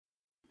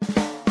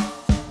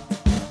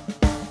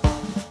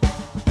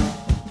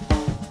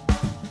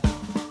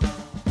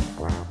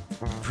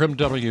from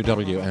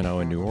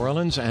WWNO in New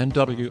Orleans and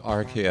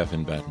WRKF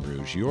in Baton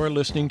Rouge. You're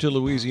listening to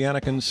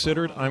Louisiana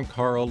Considered. I'm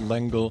Carl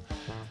Lengel.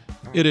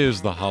 It is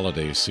the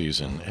holiday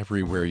season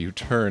everywhere you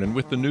turn, and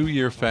with the New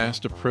Year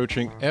fast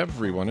approaching,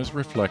 everyone is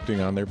reflecting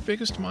on their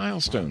biggest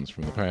milestones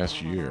from the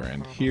past year.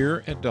 And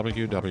here at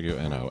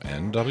WWNO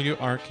and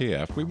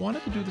WRKF, we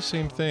wanted to do the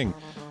same thing.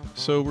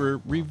 So we're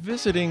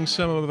revisiting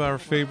some of our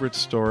favorite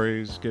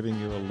stories, giving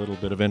you a little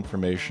bit of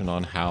information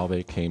on how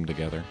they came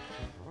together.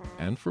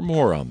 And for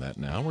more on that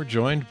now, we're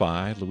joined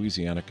by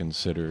Louisiana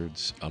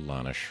Considered's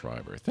Alana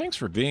Schreiber. Thanks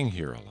for being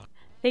here, Alana.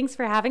 Thanks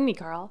for having me,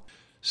 Carl.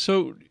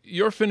 So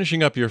you're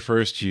finishing up your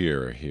first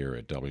year here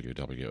at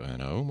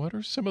WWNO. What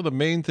are some of the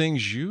main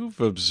things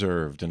you've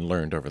observed and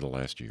learned over the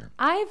last year?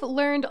 I've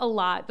learned a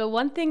lot, but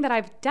one thing that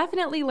I've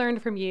definitely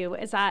learned from you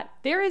is that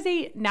there is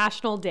a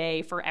national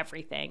day for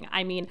everything.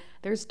 I mean,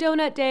 there's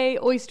Donut Day,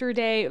 Oyster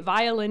Day,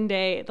 Violin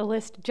Day, the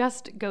list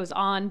just goes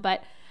on,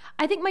 but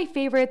I think my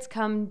favorites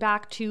come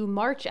back to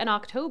March and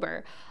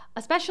October.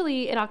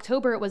 Especially in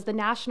October, it was the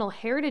National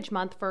Heritage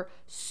Month for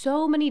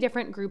so many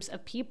different groups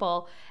of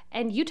people,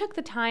 and you took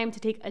the time to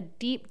take a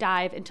deep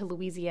dive into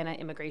Louisiana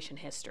immigration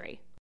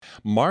history.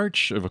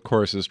 March, of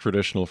course, is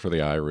traditional for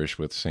the Irish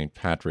with St.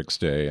 Patrick's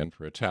Day and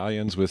for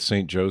Italians with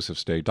St.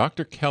 Joseph's Day.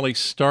 Dr. Kelly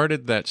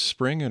started that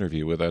spring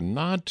interview with a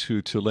nod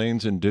to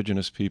Tulane's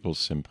Indigenous Peoples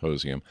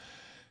Symposium.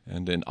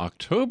 And in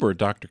October,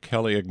 Dr.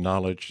 Kelly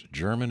acknowledged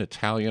German,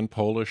 Italian,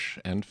 Polish,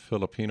 and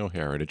Filipino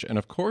heritage. And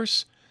of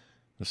course,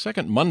 the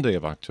second Monday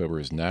of October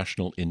is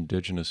National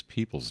Indigenous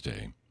Peoples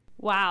Day.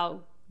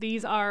 Wow,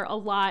 these are a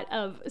lot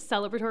of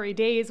celebratory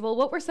days. Well,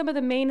 what were some of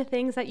the main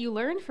things that you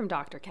learned from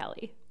Dr.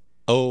 Kelly?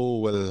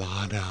 Oh,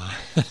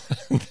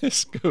 Alana,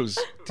 this goes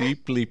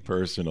deeply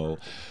personal.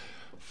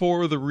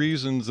 For the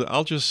reasons,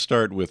 I'll just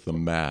start with the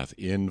math.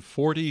 In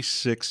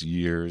 46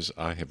 years,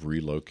 I have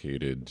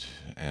relocated,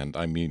 and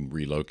I mean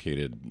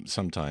relocated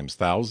sometimes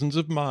thousands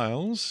of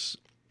miles,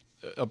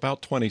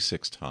 about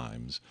 26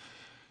 times.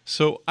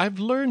 So I've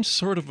learned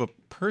sort of a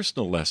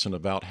personal lesson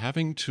about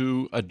having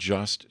to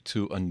adjust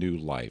to a new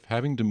life,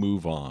 having to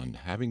move on,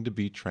 having to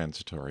be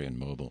transitory and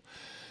mobile.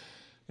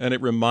 And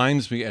it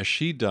reminds me, as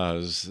she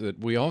does, that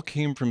we all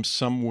came from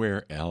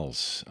somewhere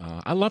else.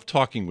 I love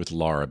talking with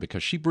Laura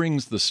because she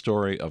brings the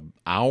story of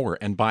our,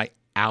 and by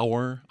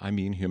our, I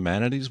mean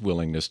humanity's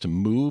willingness to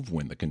move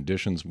when the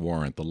conditions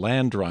warrant. The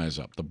land dries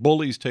up, the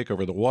bullies take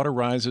over, the water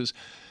rises.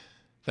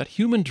 That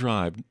human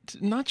drive,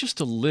 not just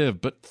to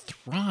live, but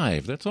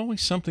thrive, that's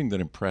always something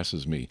that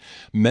impresses me.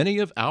 Many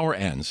of our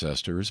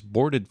ancestors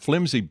boarded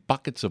flimsy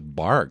buckets of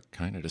bark,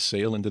 kind of to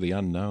sail into the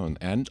unknown,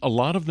 and a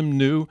lot of them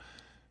knew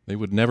they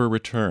would never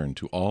return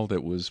to all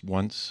that was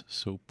once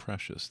so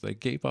precious. They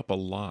gave up a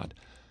lot.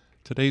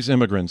 Today's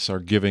immigrants are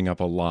giving up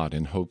a lot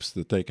in hopes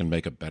that they can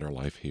make a better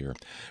life here.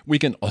 We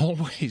can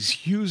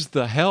always use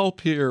the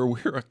help here.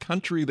 We're a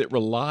country that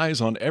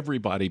relies on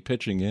everybody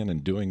pitching in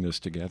and doing this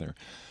together.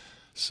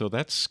 So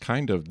that's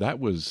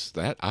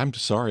that. I'm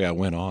sorry I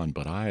went on,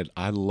 but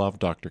I love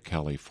Dr.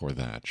 Kelly for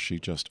that. She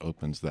just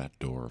opens that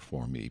door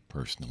for me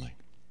personally.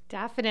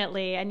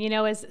 Definitely. And,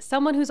 as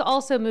someone who's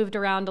also moved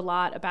around a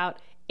lot, about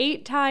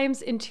 8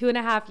 times in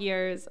 2.5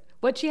 years,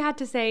 what she had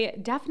to say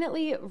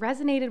definitely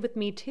resonated with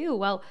me too.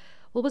 Well,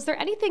 was there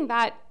anything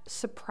that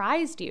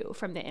surprised you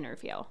from the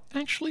interview?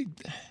 Actually,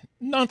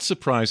 not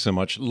surprised so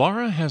much.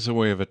 Laura has a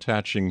way of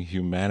attaching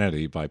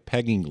humanity by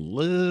pegging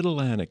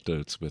little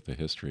anecdotes with the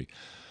history.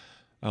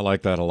 I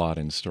like that a lot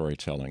in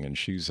storytelling, and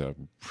she's a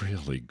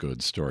really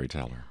good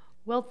storyteller.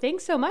 Well,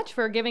 thanks so much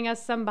for giving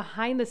us some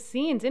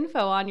behind-the-scenes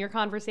info on your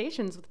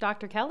conversations with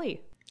Dr.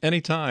 Kelly.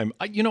 Anytime.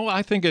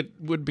 I think it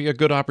would be a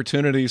good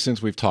opportunity,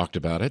 since we've talked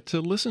about it, to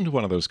listen to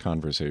one of those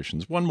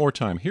conversations one more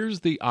time.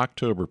 Here's the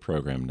October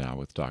program now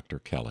with Dr.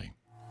 Kelly.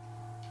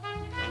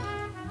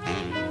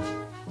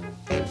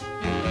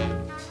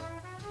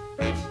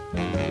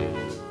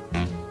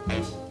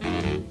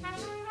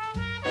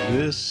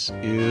 This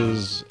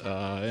is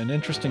an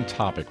interesting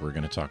topic we're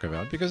going to talk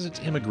about because it's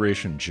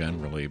immigration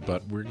generally,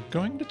 but we're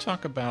going to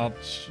talk about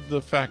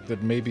the fact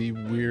that maybe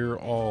we're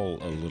all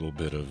a little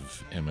bit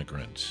of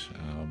immigrant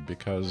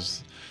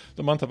because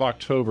the month of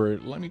October,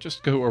 let me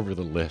just go over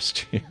the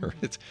list here.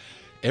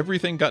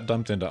 Everything got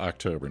dumped into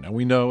October. Now,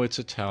 we know it's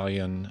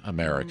Italian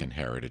American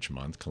Heritage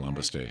Month.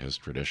 Columbus Day has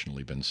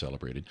traditionally been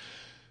celebrated.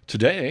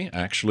 Today,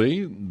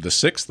 actually, the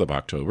 6th of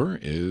October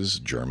is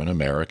German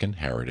American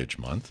Heritage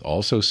Month.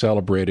 Also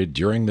celebrated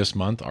during this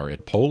month are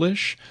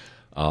Polish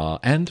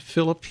and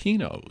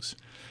Filipinos.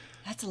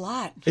 That's a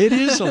lot. It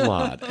is a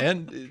lot.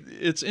 And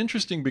it's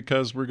interesting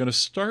because we're going to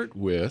start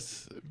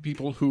with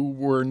people who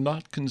were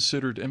not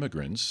considered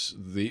immigrants.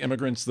 The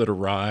immigrants that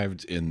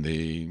arrived in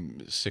the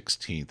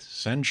 16th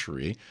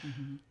century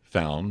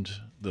found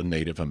the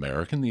Native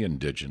American, the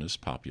indigenous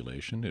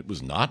population. It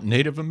was not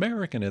Native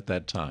American at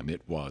that time.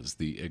 It was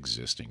the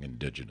existing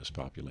indigenous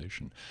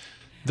population.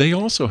 They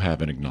also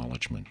have an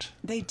acknowledgement.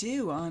 They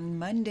do. On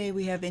Monday,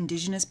 we have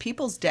Indigenous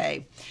Peoples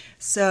Day.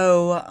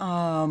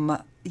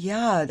 So,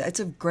 yeah, that's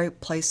a great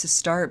place to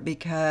start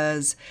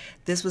because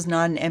this was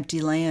not an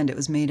empty land. It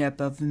was made up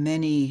of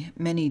many,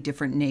 many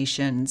different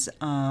nations.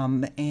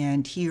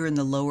 And here in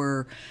the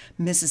lower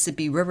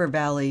Mississippi River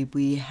Valley,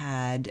 we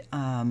had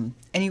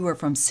anywhere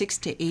from 6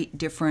 to 8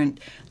 different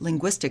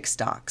linguistic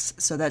stocks.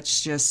 So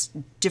that's just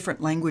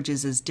different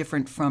languages as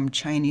different from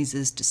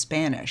Chinese to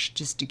Spanish,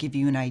 just to give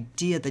you an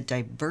idea of the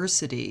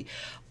diversity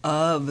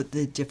of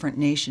the different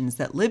nations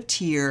that lived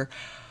here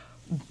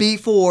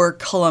before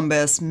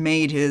Columbus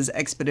made his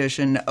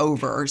expedition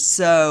over.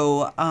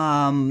 So,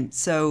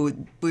 so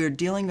we're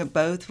dealing with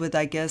both with,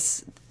 I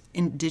guess,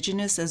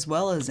 indigenous as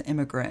well as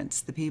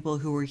immigrants, the people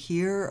who were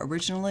here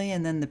originally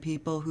and then the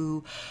people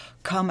who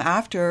come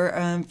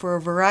after for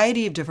a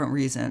variety of different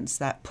reasons,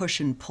 that push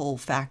and pull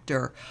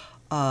factor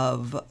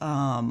of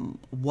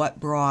what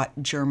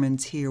brought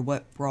Germans here,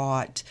 what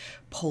brought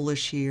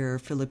Polish here,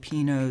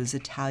 Filipinos,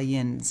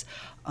 Italians.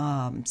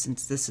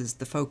 Since this is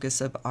the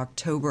focus of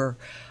October,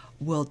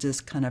 we'll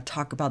just kind of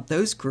talk about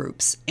those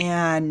groups.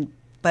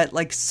 But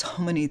like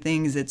so many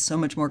things, it's so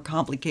much more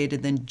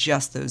complicated than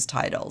just those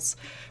titles,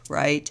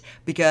 right?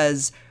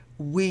 Because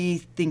we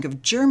think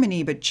of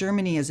Germany, but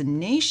Germany as a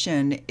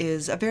nation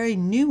is a very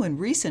new and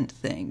recent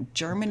thing.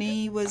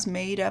 Germany was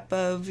made up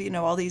of,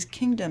 all these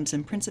kingdoms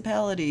and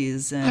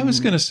principalities. And I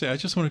was going to say, I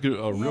just want to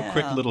do a real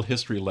quick Yeah. little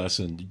history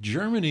lesson.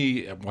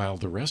 Germany, while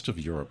the rest of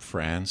Europe,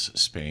 France,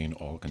 Spain,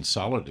 all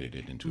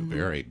consolidated into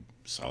very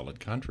solid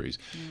countries,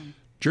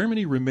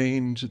 Germany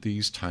remained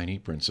these tiny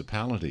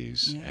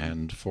principalities,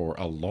 and for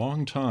a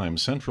long time,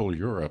 Central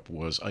Europe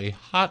was a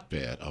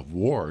hotbed of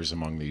wars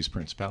among these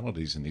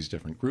principalities and these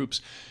different groups.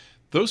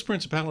 Those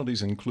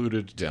principalities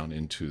included down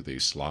into the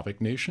Slavic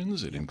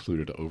nations. It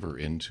included over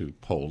into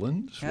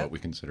Poland, what we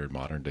considered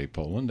modern-day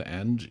Poland,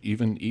 and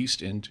even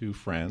east into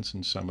France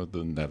and some of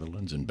the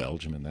Netherlands and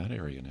Belgium in that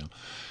area now.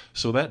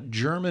 So that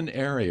German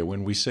area,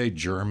 when we say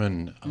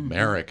German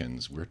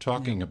Americans, we're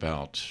talking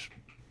about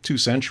 2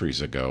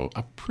 centuries ago,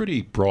 a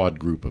pretty broad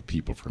group of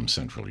people from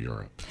Central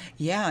Europe.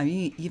 Yeah, I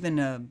mean, even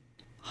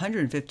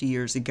 150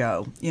 years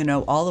ago,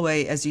 all the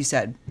way, as you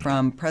said,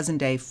 from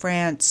present-day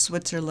France,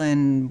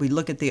 Switzerland. We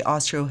look at the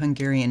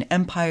Austro-Hungarian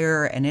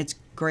Empire and its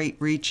great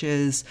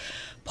reaches,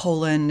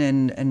 Poland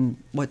and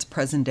what's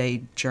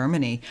present-day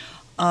Germany,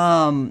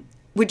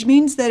 which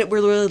means that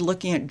we're really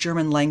looking at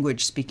German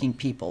language-speaking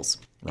peoples.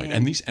 Right,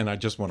 and I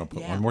just want to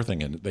put one more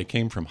thing in. They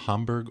came from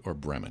Hamburg or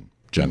Bremen.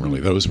 Generally,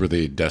 those were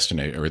the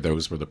destination, or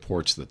those were the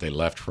ports that they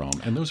left from,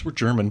 and those were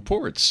German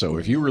ports. So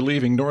if you were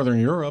leaving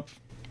Northern Europe,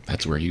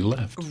 that's where you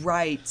left.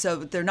 Right. So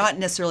they're not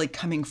necessarily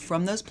coming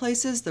from those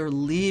places; they're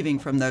leaving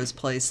from those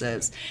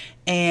places,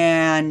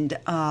 and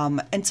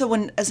so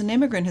when, as an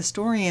immigrant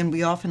historian,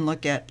 we often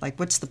look at like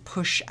what's the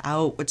push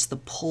out, what's the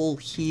pull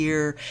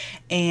here,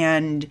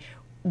 and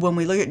when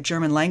we look at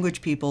German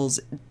language peoples,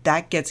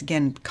 that gets,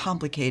 again,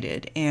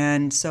 complicated.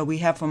 And so we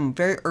have from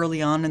very early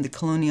on in the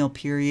colonial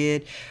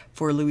period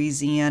for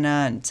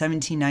Louisiana in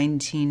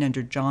 1719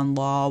 under John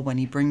Law, when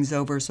he brings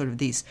over sort of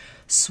these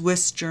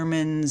Swiss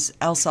Germans,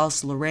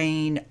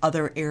 Alsace-Lorraine,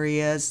 other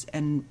areas,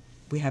 and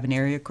we have an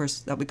area, of course,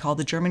 that we call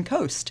the German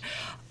coast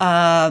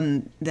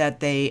that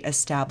they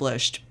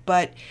established.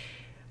 But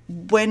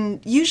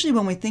usually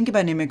when we think about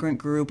an immigrant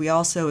group, we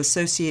also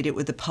associate it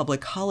with a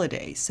public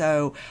holiday.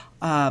 So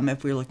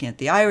if we're looking at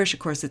the Irish,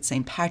 of course, it's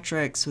St.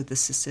 Patrick's. With the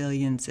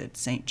Sicilians,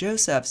 it's St.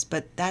 Joseph's.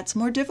 But that's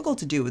more difficult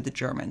to do with the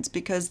Germans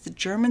because the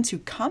Germans who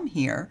come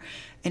here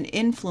and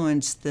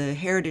influence the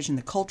heritage and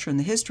the culture and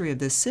the history of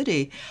this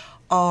city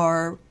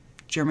are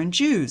German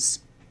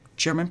Jews,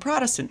 German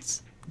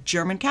Protestants,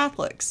 German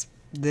Catholics.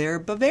 They're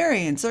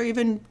Bavarians or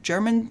even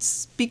German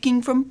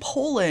speaking from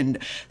Poland.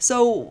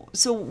 So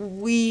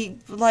we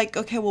like,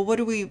 okay, well, what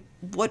do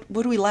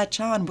we latch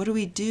on? What do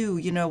we do?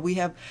 We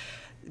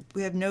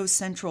have no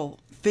central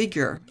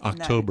figure.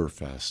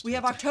 Oktoberfest. We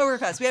have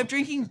Oktoberfest. We have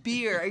drinking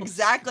beer,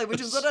 exactly,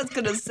 which is what I was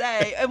going to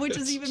say, and which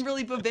is even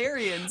really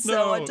Bavarian.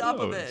 So on top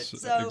of it,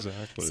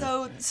 exactly.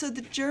 So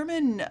the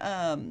German,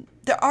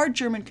 there are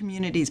German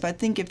communities, but I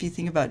think if you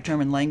think about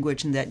German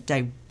language and that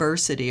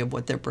diversity of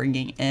what they're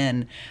bringing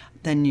in,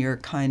 then you're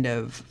kind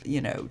of,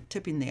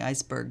 tipping the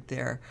iceberg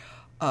there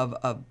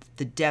of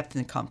the depth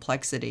and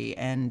complexity.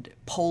 And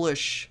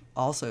Polish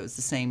also is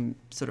the same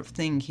sort of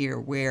thing here,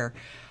 where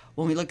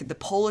when we look at the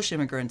Polish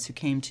immigrants who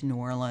came to New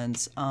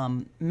Orleans,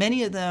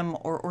 many of them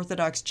are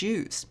Orthodox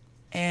Jews.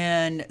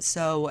 And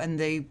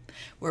they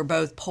were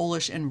both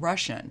Polish and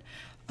Russian.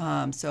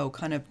 So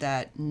kind of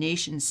that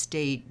nation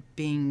state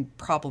being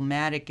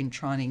problematic and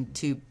trying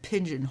to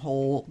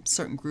pigeonhole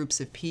certain groups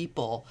of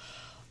people.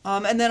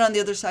 And then on the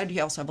other side,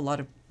 you also have a lot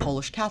of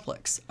Polish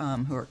Catholics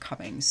who are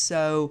coming.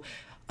 So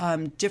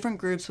different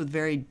groups with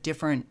very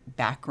different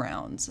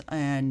backgrounds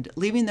and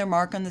leaving their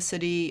mark on the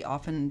city,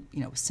 often,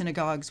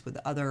 synagogues with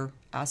other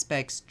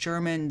aspects,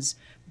 Germans,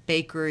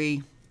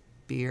 bakery,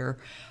 beer,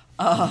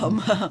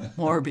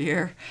 more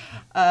beer.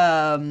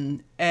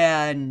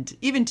 And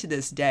even to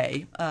this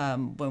day,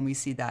 when we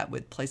see that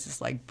with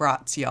places like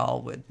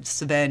Bratsjal, with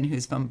Sven,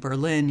 who's from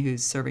Berlin,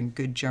 who's serving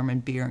good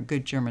German beer and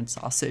good German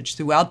sausage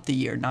throughout the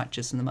year, not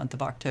just in the month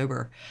of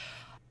October.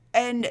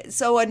 And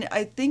so when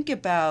I think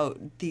about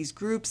these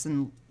groups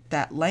and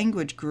that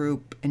language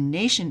group and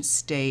nation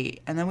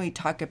state, and then we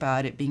talk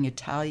about it being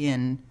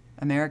Italian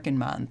American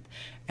Month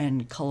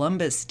and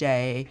Columbus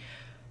Day,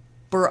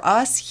 for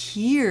us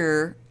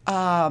here,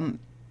 again,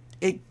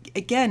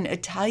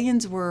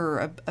 Italians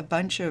were a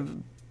bunch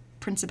of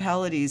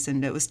principalities,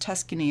 and it was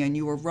Tuscany, and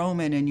you were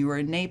Roman, and you were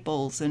in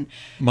Naples, and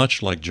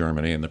much like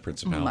Germany and the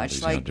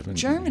principalities. much like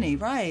Germany,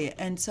 right?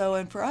 And so,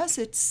 and for us,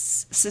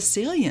 it's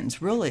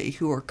Sicilians really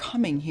who are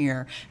coming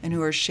here and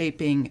who are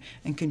shaping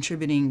and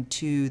contributing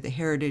to the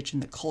heritage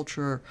and the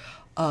culture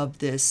of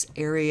this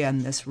area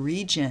and this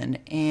region.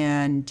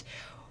 And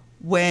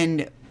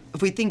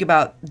if we think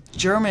about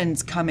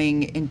Germans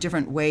coming in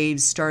different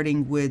waves,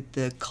 starting with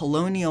the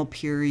colonial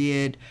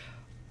period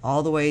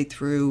all the way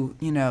through,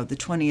 the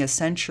 20th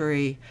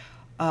century,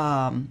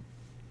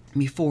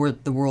 before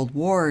the World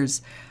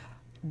Wars,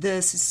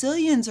 the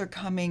Sicilians are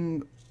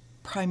coming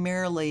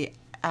primarily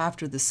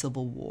after the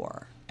Civil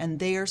War, and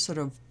their sort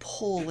of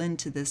pull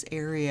into this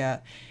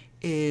area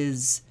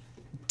is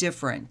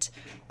different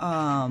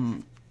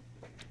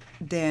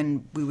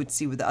than we would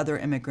see with other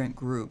immigrant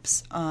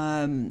groups.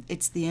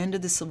 It's the end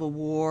of the Civil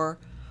War.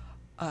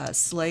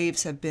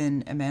 Slaves have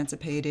been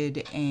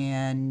emancipated,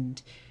 and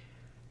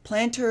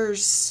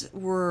planters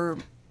were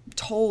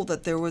told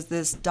that there was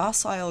this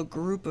docile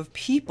group of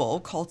people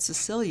called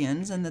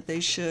Sicilians and that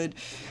they should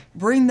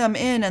bring them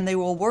in and they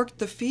will work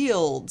the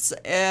fields.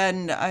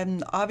 And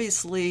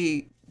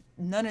obviously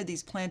none of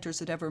these planters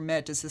had ever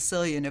met a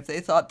Sicilian if they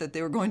thought that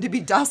they were going to be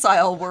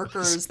docile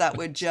workers that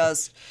would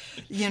just,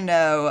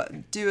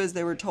 do as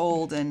they were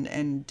told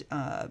and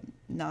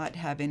not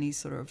have any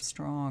sort of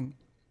strong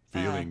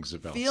feelings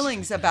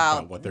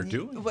about what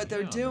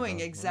they're doing.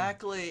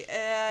 Exactly.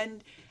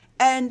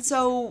 And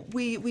so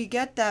we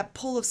get that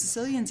pull of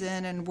Sicilians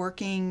in and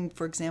working,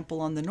 for example,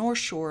 on the North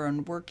Shore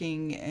and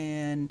working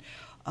in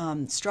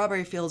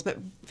strawberry fields, but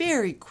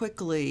very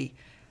quickly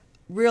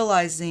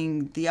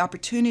realizing the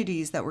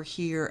opportunities that were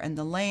here and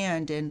the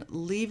land and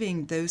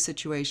leaving those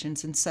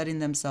situations and setting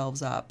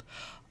themselves up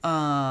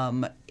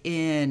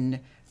in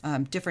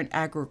different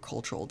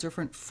agricultural,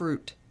 different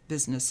fruit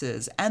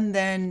businesses, and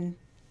then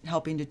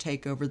helping to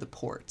take over the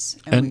ports.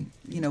 And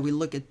we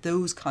look at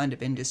those kind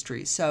of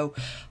industries. So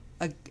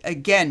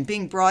again,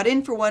 being brought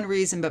in for one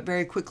reason, but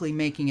very quickly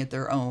making it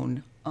their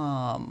own.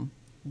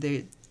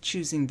 They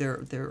choosing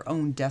their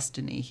own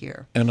destiny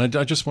here. And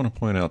I just want to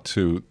point out,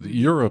 too,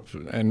 Europe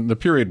and the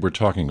period we're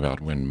talking about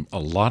when a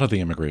lot of the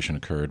immigration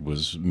occurred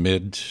was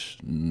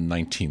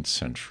mid-19th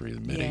century,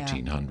 the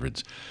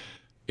mid-1800s.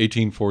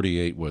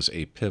 1848 was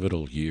a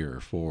pivotal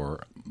year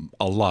for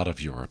a lot of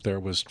Europe. There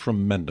was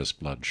tremendous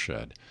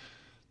bloodshed.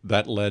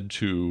 That led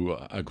to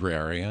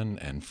agrarian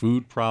and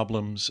food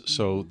problems.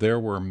 So there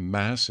were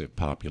massive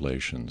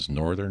populations.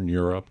 Northern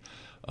Europe,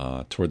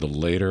 toward the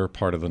later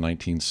part of the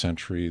 19th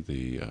century,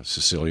 the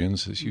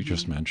Sicilians, as you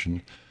just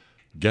mentioned,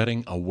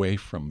 getting away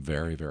from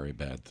very, very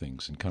bad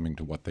things and coming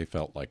to what they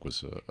felt like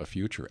was a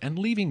future, and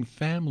leaving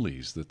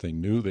families that they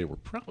knew they were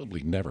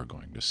probably never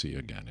going to see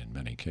again in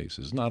many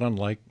cases, not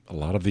unlike a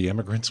lot of the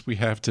immigrants we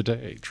have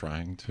today,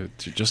 trying to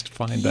just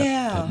find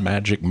that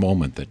magic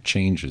moment that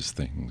changes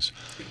things.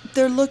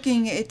 They're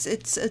looking,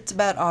 it's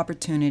about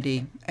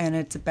opportunity, and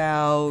it's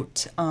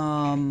about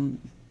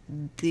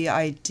the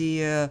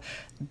idea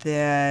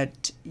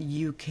that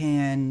you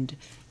can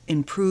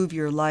improve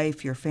your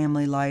life, your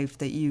family life,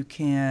 that you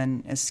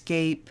can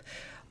escape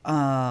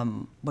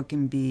what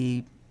can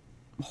be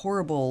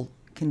horrible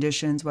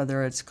conditions,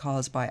 whether it's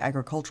caused by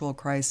agricultural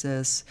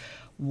crisis,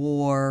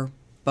 war,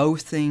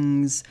 both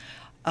things,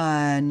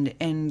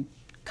 and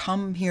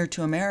come here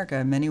to America.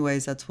 In many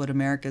ways, that's what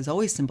America has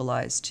always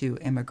symbolized to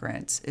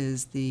immigrants,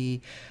 is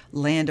the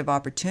land of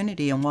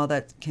opportunity. And while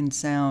that can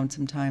sound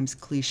sometimes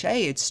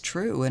cliche, it's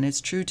true, and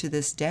it's true to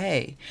this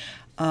day.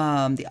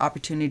 The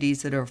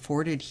opportunities that are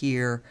afforded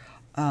here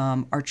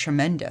are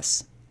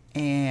tremendous.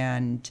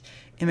 And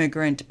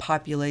immigrant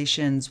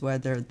populations,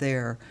 whether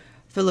they're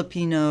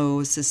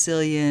Filipino,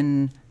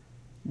 Sicilian,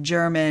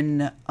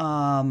 German,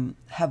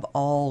 have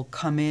all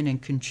come in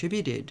and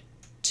contributed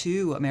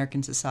to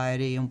American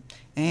society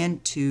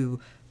and to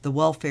the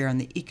welfare and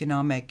the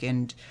economic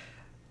and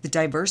the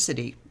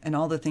diversity and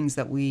all the things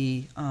that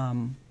we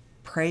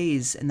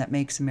praise and that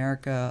makes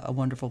America a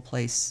wonderful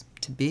place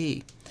to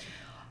be.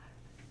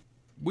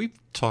 We've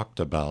talked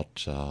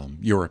about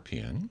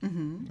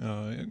European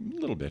a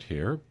little bit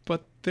here,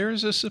 but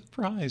there's a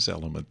surprise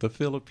element, the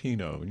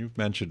Filipino, and you've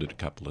mentioned it a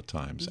couple of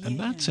times, and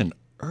that's an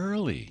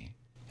early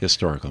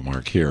historical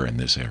mark here in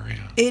this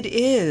area. It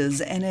is,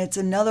 and it's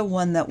another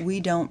one that we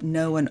don't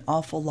know an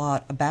awful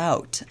lot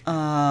about.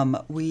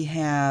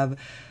 We're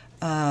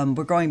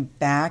going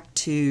back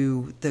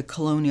to the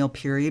colonial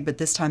period, but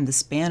this time the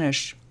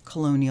Spanish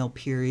colonial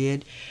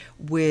period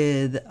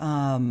with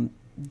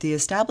the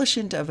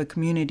establishment of a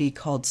community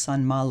called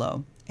San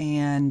Malo.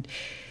 And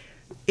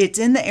it's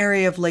in the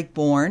area of Lake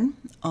Borgne.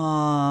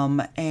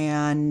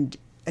 And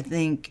I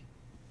think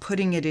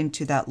putting it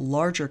into that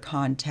larger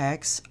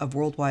context of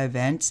worldwide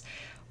events,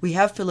 we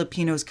have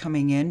Filipinos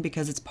coming in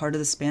because it's part of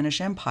the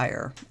Spanish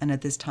Empire. And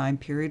at this time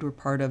period, we're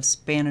part of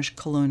Spanish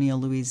colonial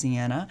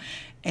Louisiana.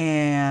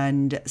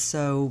 And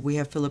so we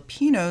have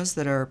Filipinos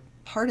that are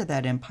part of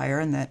that empire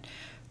and that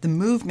the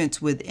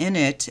movements within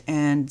it,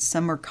 and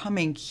some are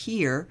coming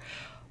here.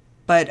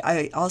 But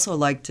I also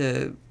like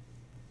to,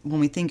 when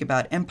we think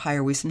about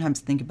empire, we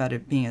sometimes think about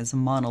it being as a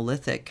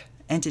monolithic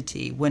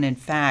entity, when in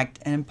fact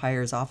an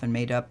empire is often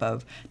made up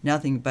of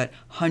nothing but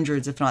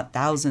hundreds, if not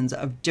thousands,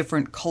 of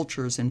different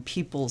cultures and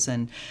peoples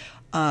and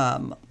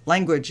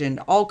language and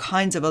all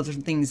kinds of other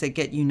things that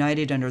get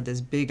united under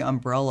this big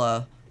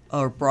umbrella,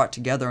 or brought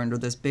together under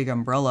this big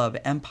umbrella of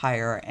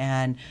empire.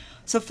 And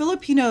so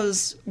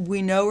Filipinos,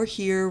 we know are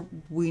here.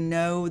 We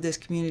know this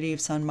community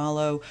of San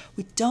Malo.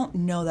 We don't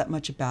know that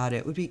much about it.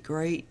 It would be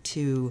great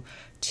to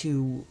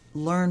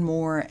learn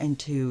more and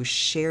to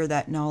share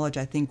that knowledge,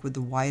 I think, with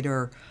the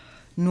wider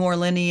New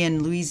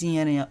Orleanian,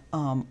 Louisiana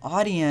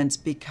audience,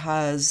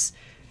 because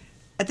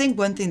I think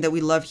one thing that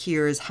we love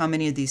here is how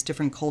many of these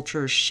different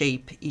cultures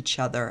shape each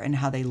other and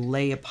how they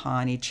lay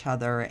upon each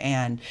other,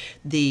 and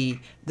the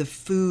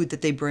food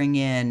that they bring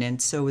in.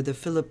 And so with the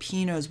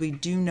Filipinos, we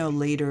do know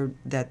later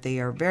that they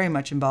are very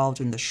much involved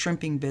in the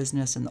shrimping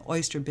business and the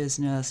oyster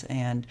business,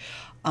 and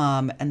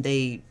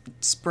they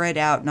spread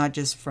out not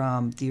just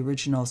from the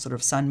original sort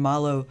of San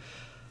Malo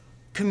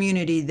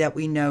community that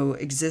we know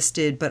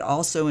existed, but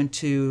also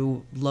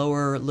into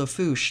lower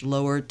Lafourche,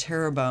 lower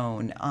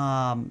Terrebonne,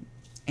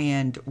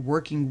 and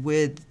working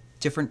with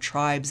different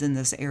tribes in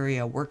this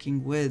area,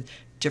 working with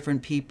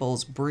different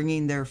peoples,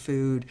 bringing their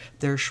food,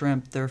 their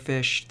shrimp, their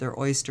fish, their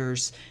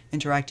oysters,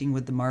 interacting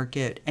with the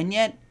market, and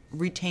yet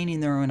retaining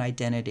their own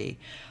identity.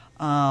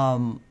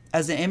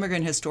 As an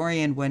immigrant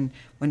historian, when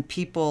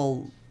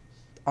people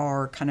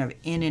are kind of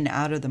in and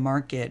out of the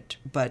market,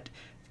 but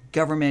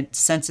government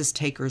census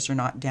takers are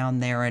not down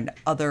there and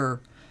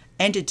other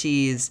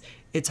entities,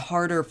 it's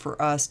harder for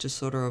us to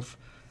sort of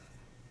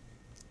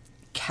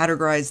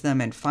categorize them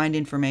and find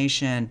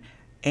information.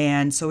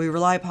 And so we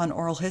rely upon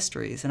oral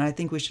histories. And I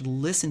think we should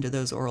listen to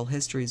those oral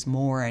histories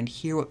more and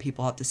hear what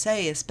people have to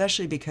say,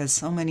 especially because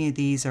so many of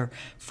these are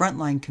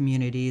frontline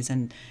communities.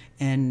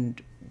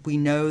 And we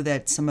know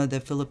that some of the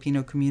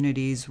Filipino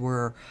communities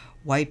were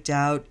wiped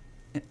out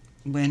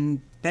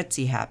when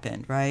Betsy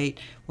happened, right?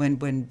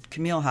 When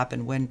Camille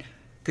happened, when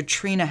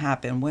Katrina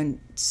happened, when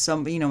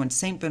when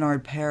St.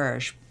 Bernard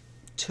Parish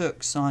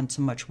took on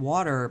so much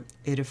water,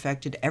 it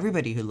affected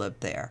everybody who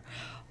lived there.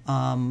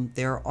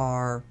 There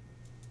are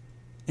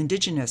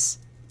indigenous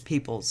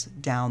peoples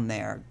down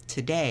there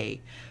today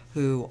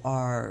who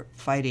are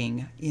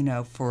fighting,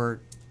 for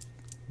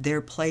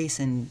their place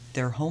in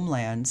their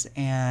homelands,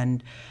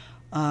 and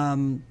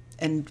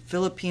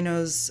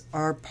Filipinos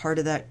are part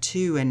of that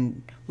too,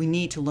 and we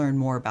need to learn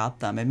more about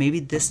them. And maybe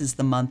this is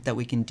the month that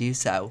we can do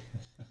so.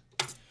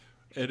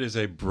 It is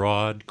a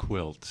broad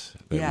quilt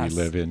that Yes. we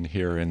live in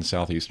here in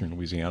southeastern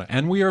Louisiana.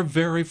 And we are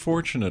very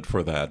fortunate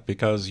for that,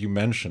 because you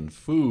mentioned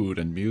food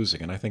and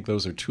music, and I think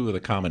those are two of the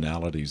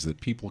commonalities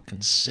that people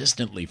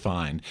consistently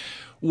find.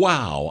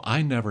 Wow,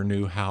 I never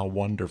knew how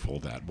wonderful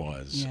that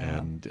was. Yeah.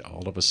 And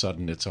all of a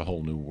sudden, it's a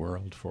whole new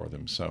world for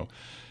them. So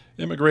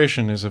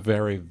immigration is a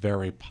very,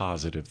 very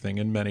positive thing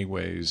in many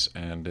ways,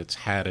 and it's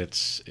had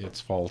its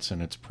faults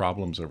and its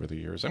problems over the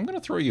years. I'm going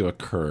to throw you a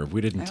curve.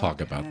 We didn't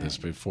talk about this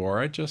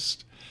before.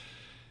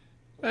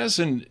 As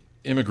an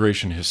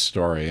immigration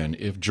historian,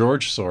 if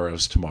George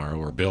Soros tomorrow,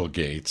 or Bill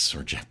Gates,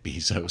 or Jeff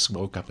Bezos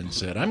woke up and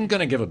said, I'm going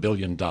to give $1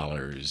 billion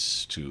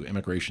to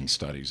immigration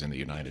studies in the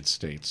United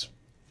States,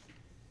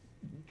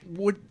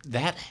 would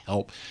that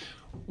help?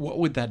 What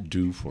would that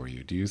do for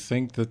you? Do you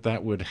think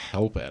that would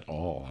help at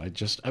all?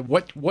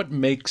 What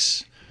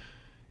makes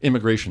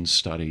immigration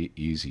study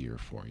easier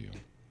for you?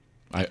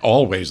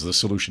 The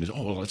solution is,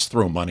 let's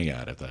throw money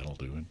at it. That'll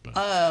do it. But.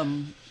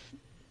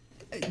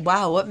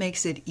 Wow, what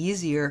makes it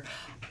easier?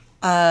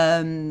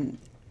 The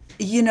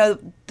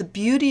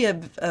beauty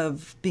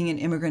of being an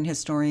immigrant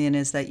historian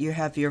is that you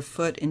have your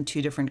foot in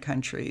two different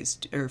countries,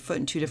 or foot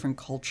in two different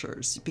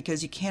cultures,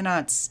 because you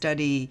cannot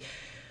study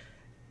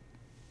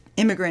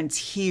immigrants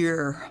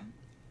here,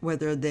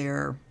 whether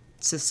they're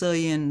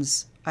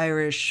Sicilians,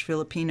 Irish,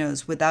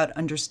 Filipinos, without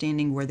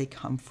understanding where they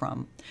come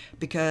from,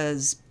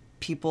 because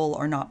people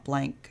are not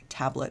blank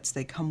tablets.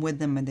 They come with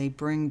them and they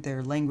bring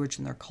their language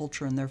and their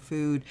culture and their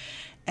food,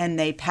 and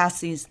they pass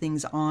these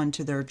things on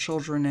to their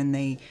children, and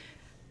they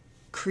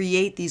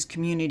create these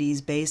communities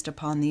based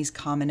upon these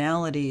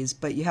commonalities.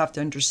 But you have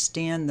to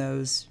understand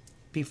those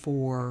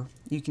before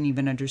you can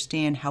even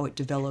understand how it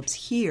develops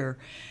here.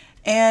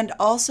 And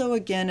also,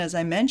 again, as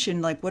I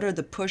mentioned, what are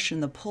the push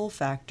and the pull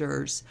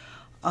factors?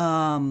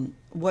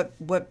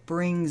 What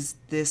brings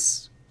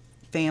this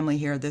family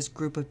here, this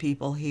group of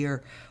people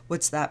here?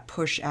 What's that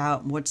push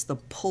out? What's the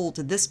pull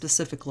to this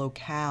specific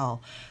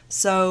locale?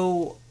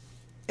 So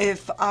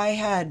If I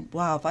had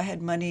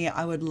money,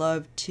 I would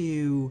love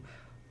to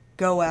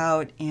go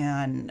out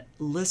and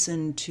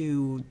listen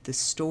to the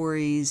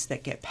stories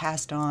that get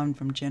passed on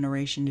from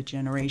generation to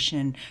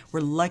generation.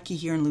 We're lucky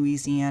here in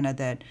Louisiana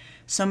that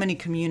so many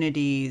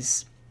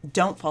communities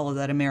don't follow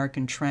that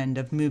American trend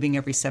of moving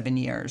every 7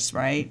 years,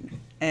 right?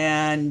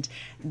 And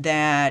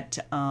that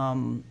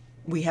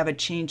we have a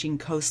changing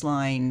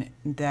coastline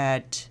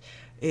that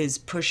is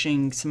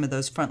pushing some of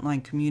those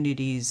frontline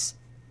communities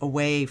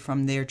away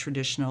from their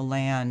traditional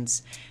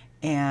lands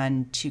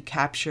and to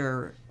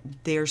capture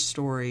their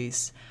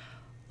stories.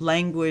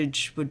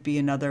 Language would be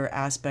another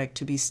aspect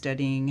to be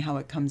studying, how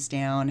it comes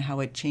down, how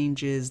it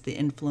changes, the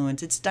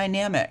influence. It's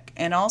dynamic.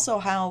 And also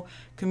how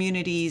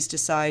communities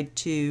decide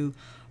to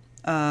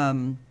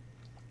adapt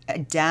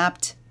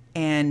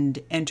and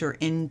enter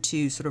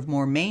into sort of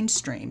more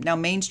mainstream. Now,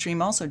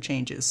 mainstream also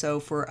changes. So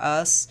for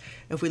us,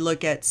 if we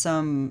look at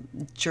some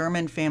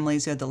German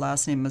families who had the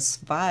last name of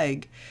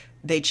Zweig,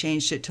 they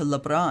changed it to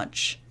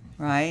Lebranche,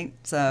 right?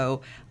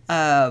 So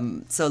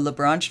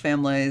Lebranche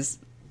families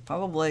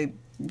probably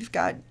you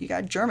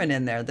got German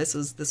in there. This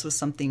was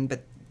something,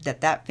 but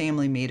that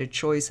family made a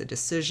choice, a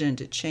decision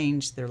to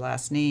change their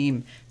last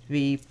name to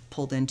be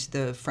pulled into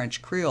the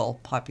French Creole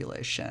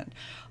population.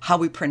 How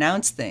we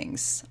pronounce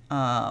things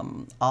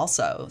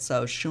also.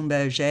 So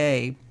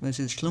Schlumberger, which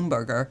is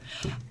Schlumberger,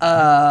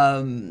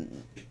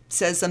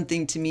 says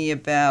something to me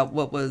about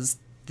what was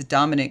the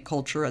dominant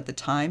culture at the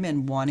time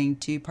and wanting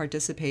to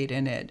participate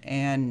in it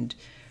and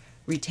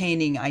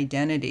retaining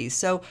identity.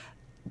 So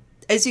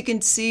as you can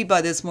see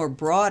by this more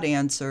broad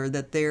answer,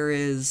 that there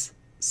is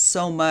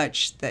so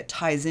much that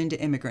ties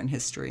into immigrant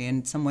history.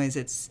 In some ways,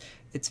 it's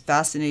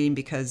fascinating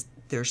because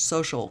there's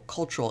social,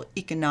 cultural,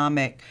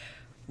 economic,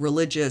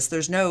 religious.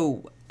 There's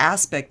no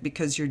aspect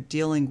because you're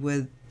dealing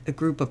with a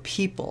group of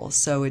people.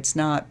 So it's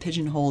not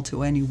pigeonholed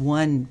to any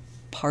one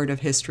part of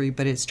history,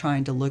 but it's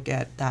trying to look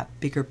at that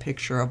bigger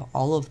picture of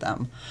all of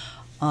them.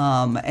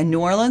 And New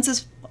Orleans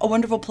is a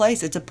wonderful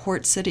place. It's a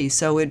port city,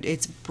 so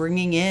it's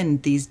bringing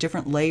in these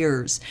different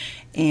layers,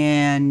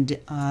 and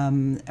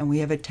we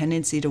have a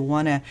tendency to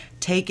want to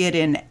take it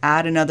and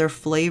add another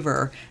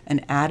flavor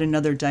and add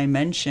another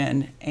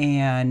dimension.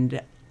 And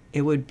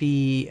it would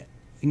be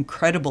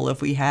incredible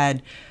if we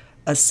had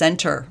a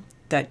center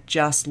that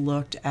just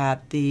looked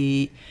at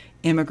the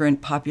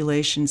immigrant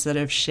populations that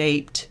have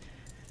shaped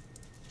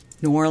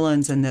New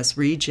Orleans and this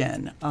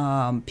region.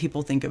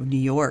 People think of New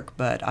York,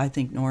 but I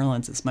think New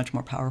Orleans is much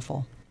more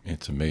powerful.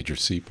 It's a major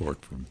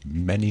seaport for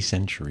many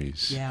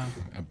centuries. Yeah.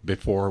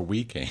 Before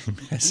we came.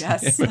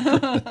 Yes.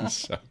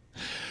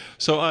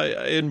 So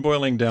in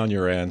boiling down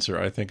your answer,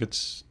 I think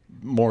it's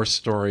more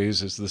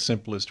stories is the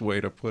simplest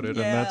way to put it.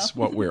 Yeah. And that's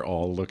what we're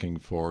all looking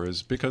for,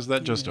 is because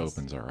that just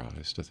opens our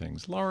eyes to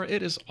things. Laura,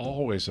 it is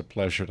always a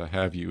pleasure to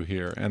have you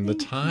here. And the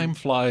time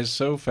flies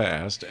so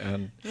fast.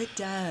 And it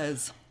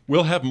does.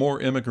 We'll have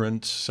more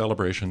immigrant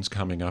celebrations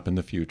coming up in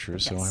the future,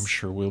 so Yes. I'm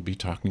sure we'll be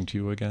talking to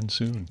you again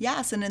soon.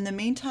 Yes, and in the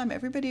meantime,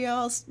 everybody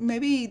else,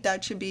 maybe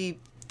that should be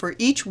for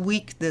each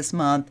week this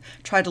month,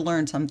 try to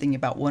learn something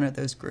about one of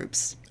those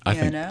groups. I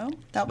think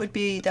that would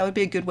be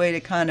a good way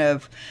to kind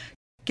of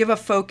give a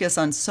focus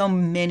on so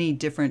many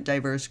different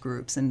diverse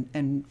groups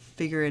and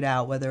figure it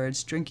out, whether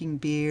it's drinking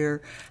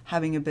beer,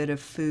 having a bit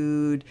of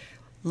food,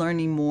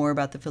 learning more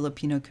about the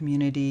Filipino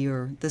community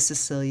or the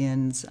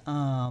Sicilians.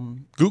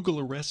 Google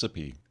a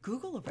recipe.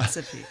 Google a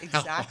recipe,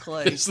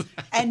 exactly,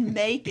 and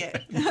make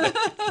it.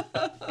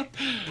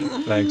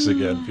 Thanks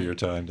again for your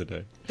time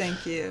today.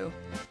 Thank you.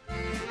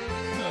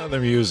 The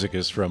music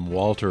is from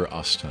Walter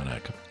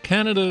Ostanek,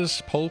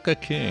 Canada's Polka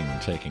King,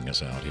 taking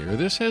us out here.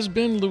 This has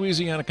been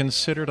Louisiana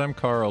Considered. I'm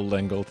Carl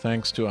Lengel.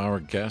 Thanks to our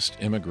guest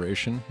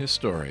immigration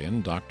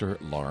historian, Dr.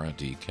 Laura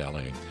D.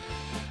 Kelly.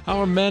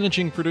 Our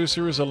managing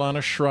producer is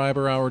Alana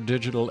Schreiber. Our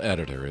digital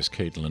editor is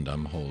Caitlin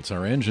Umholtz.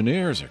 Our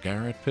engineers are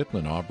Garrett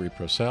Pittman, Aubrey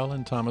Purcell,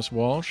 and Thomas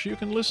Walsh. You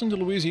can listen to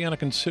Louisiana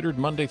Considered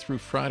Monday through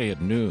Friday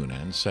at noon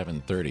and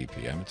 7:30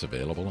 p.m. It's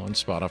available on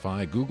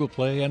Spotify, Google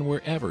Play, and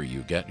wherever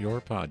you get your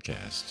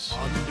podcasts.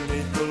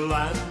 Underneath the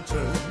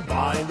lantern,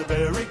 by the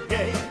very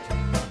gate,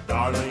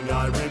 darling,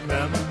 I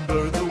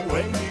remember the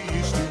way you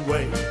used to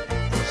wait.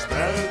 Was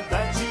there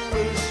that you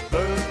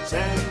whispered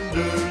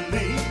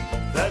tenderly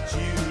that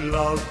you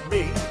loved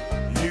me?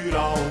 You'd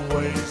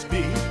always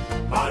be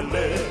my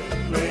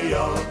lily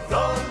of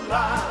the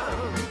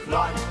land,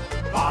 like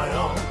my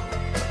own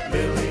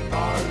Lily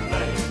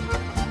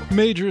Marlene.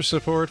 Major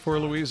support for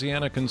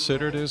Louisiana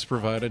Considered is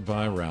provided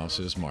by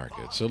Rouse's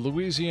Markets, a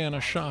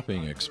Louisiana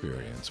shopping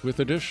experience with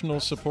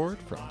additional support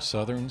from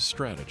Southern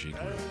Strategy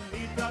Group.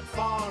 Beneath that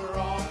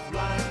far-off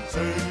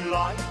lantern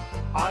light,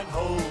 I'd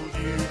hold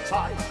you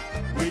tight.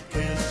 We'd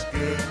kiss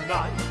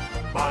goodnight,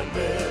 my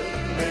lily.